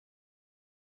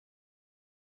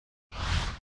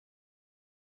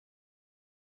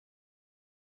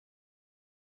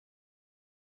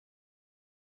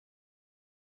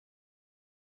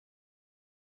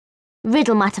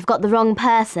Riddle might have got the wrong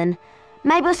person.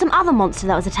 Maybe it was some other monster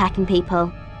that was attacking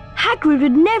people. Hagrid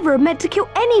would never have meant to kill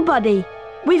anybody.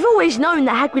 We've always known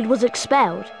that Hagrid was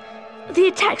expelled. The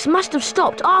attacks must have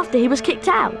stopped after he was kicked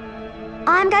out.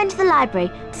 I'm going to the library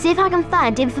to see if I can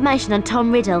find information on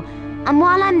Tom Riddle. And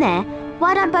while I'm there,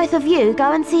 why don't both of you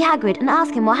go and see Hagrid and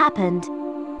ask him what happened?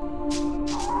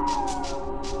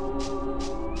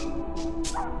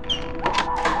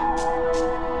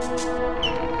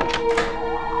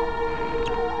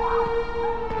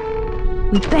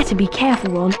 We'd better be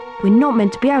careful, Ron. We're not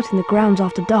meant to be out in the grounds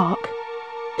after dark.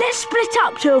 Let's split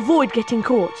up to avoid getting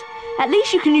caught. At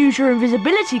least you can use your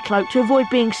invisibility cloak to avoid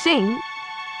being seen.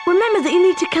 Remember that you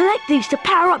need to collect these to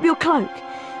power up your cloak.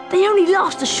 They only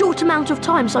last a short amount of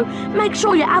time, so make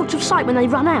sure you're out of sight when they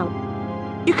run out.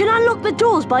 You can unlock the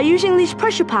doors by using these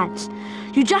pressure pads.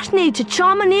 You just need to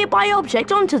charm a nearby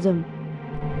object onto them.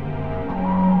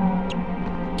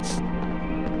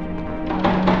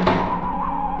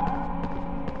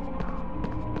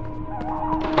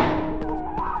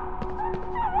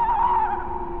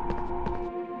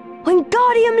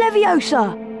 Wingardium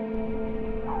Leviosa!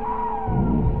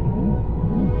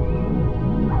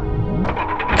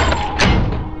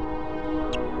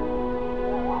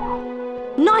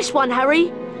 Nice one,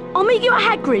 Harry. I'll meet you at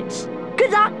Hagrid's.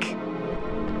 Good luck.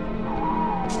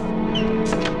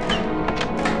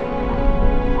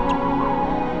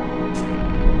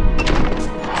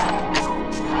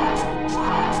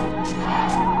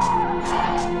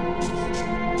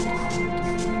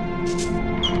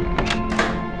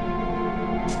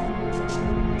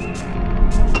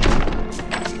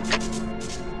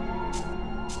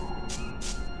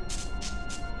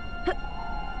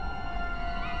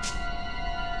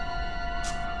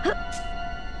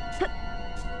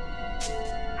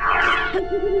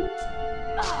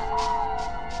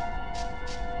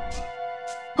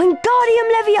 Wingardium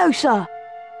Leviosa!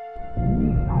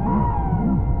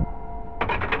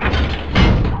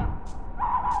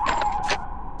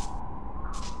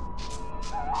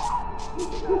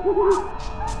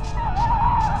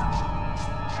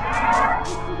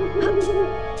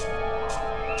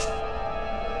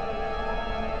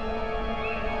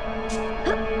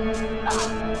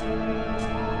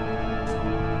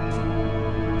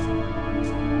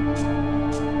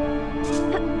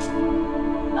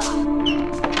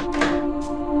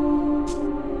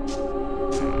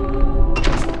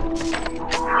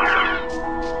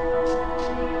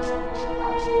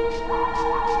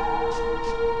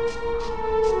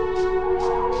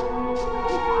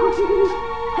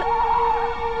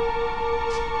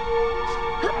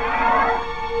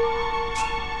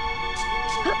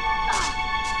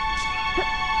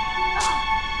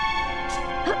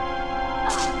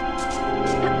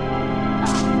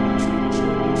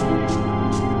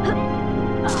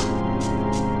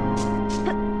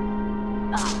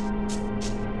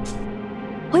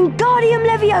 Wingardium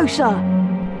Leviosa!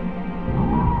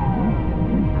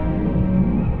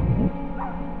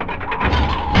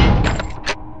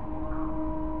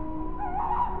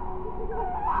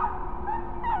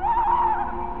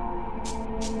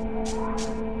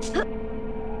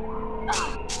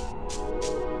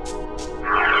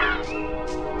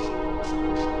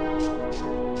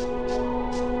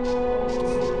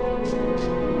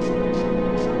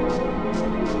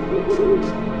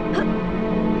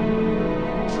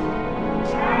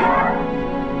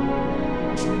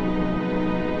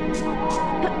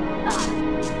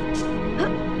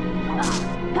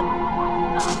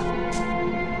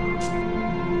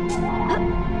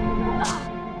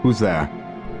 Who's there?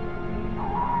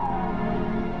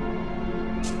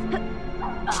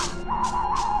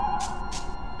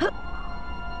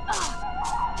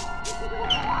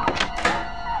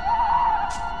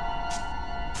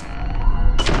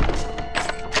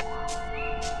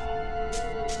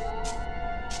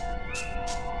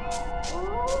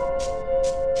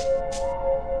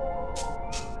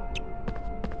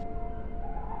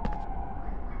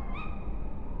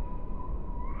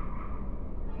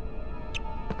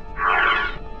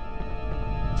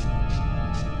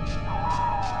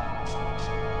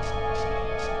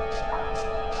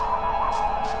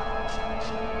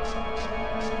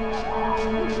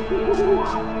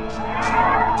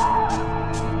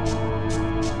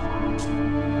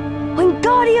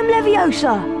 Wingardium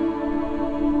Leviosa!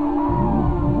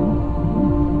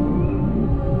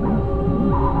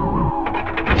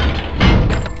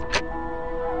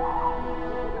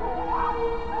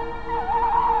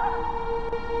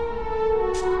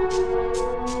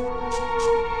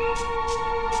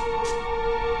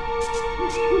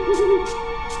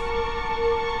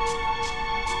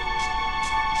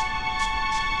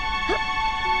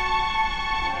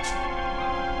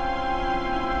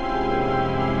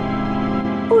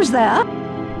 Who's there?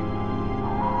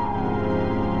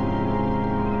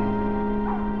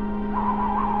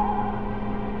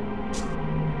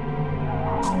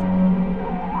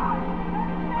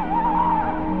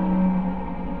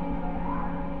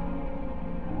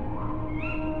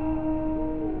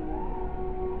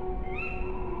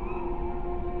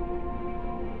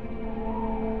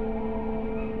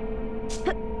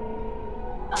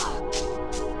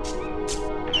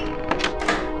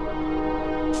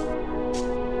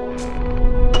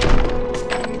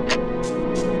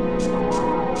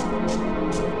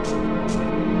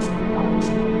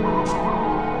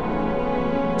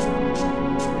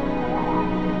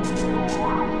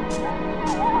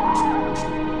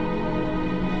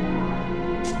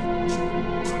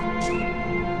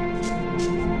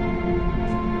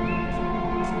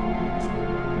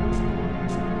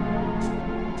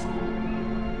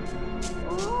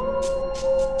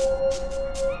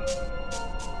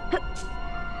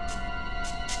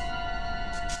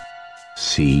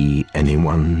 See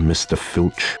anyone, Mr.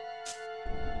 Filch?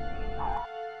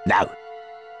 No.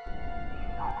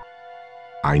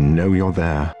 I know you're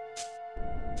there.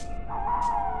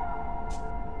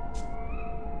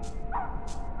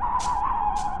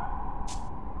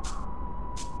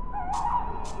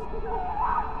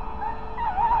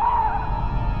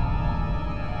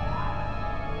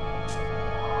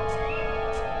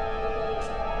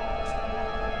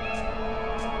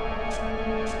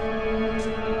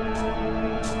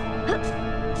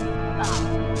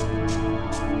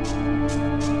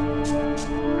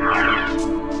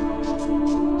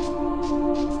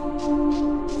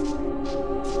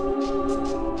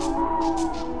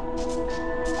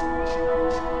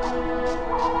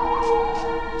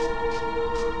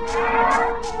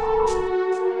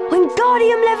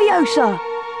 Wingardium Leviosa!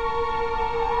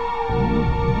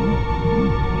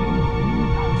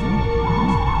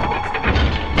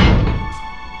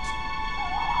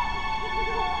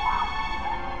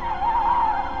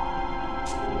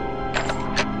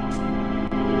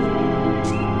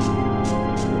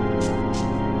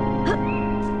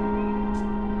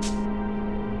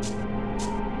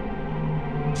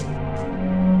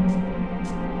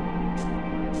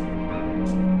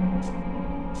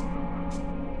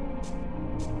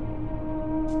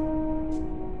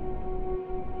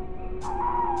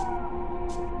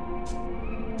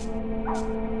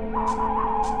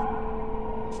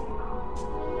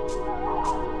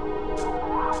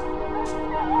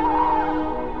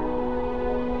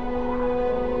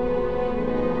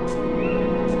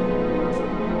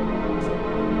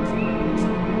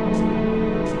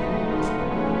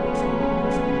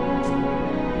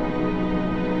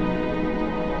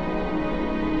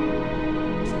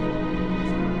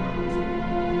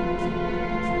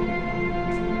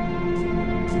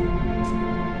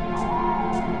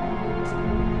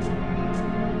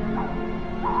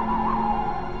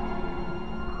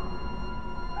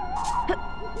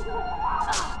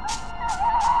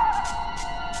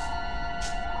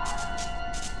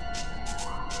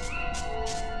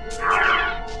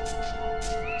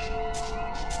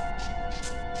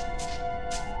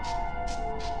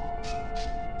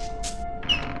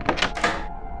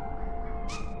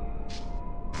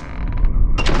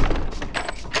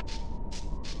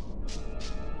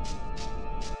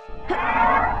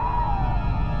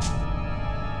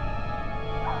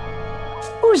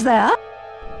 Who's there?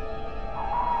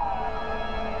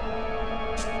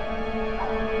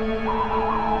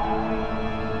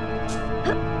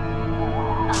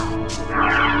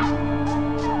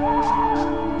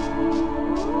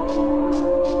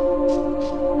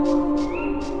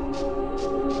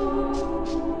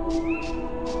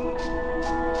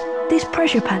 This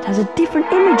pressure pad has a different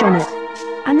image on it,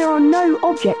 and there are no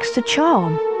objects to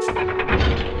charm.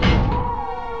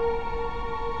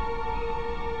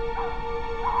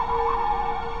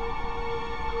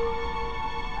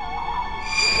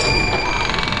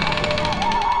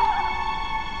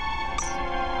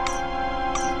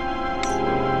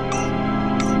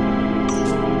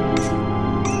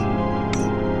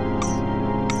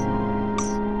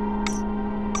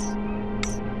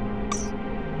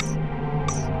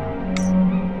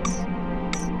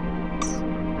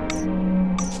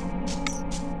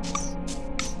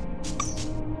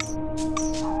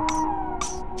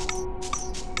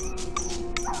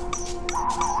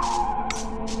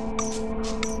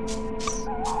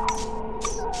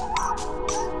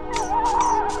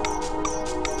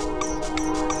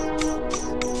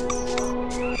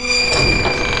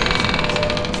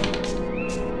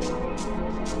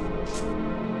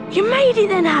 You made it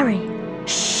then, Harry!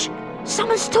 Shh!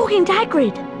 Someone's talking to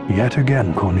Hagrid! Yet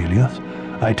again, Cornelius.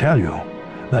 I tell you,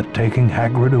 that taking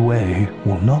Hagrid away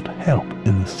will not help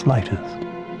in the slightest.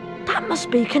 That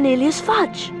must be Cornelius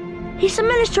Fudge. He's the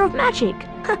Minister of Magic.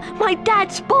 My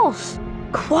dad's boss.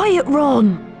 Quiet,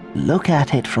 Ron. Look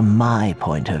at it from my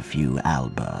point of view,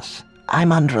 Albus.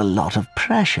 I'm under a lot of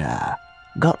pressure.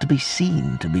 Got to be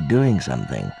seen to be doing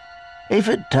something. If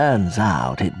it turns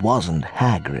out it wasn't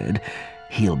Hagrid,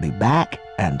 he'll be back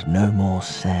and no more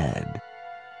said.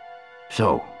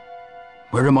 So,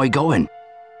 where am I going?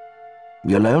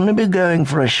 You'll only be going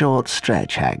for a short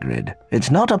stretch, Hagrid.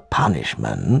 It's not a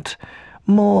punishment,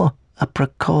 more a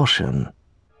precaution.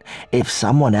 If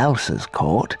someone else is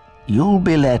caught, you'll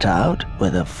be let out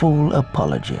with a full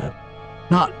apology.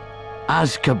 Not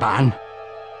Azkaban.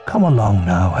 Come along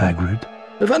now, Hagrid.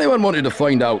 If anyone wanted to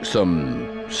find out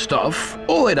some stuff,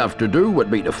 all they'd have to do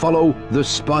would be to follow the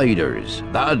spiders.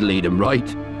 That'd lead them right.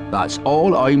 That's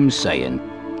all I'm saying.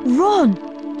 Ron,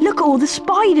 look at all the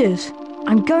spiders.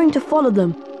 I'm going to follow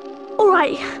them. All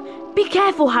right, be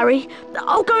careful, Harry.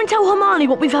 I'll go and tell Hermione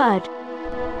what we've heard.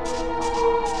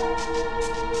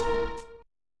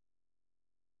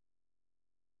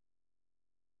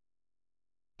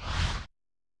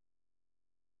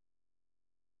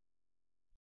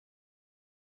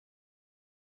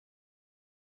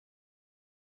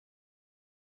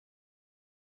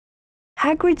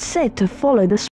 Hagrid said to follow the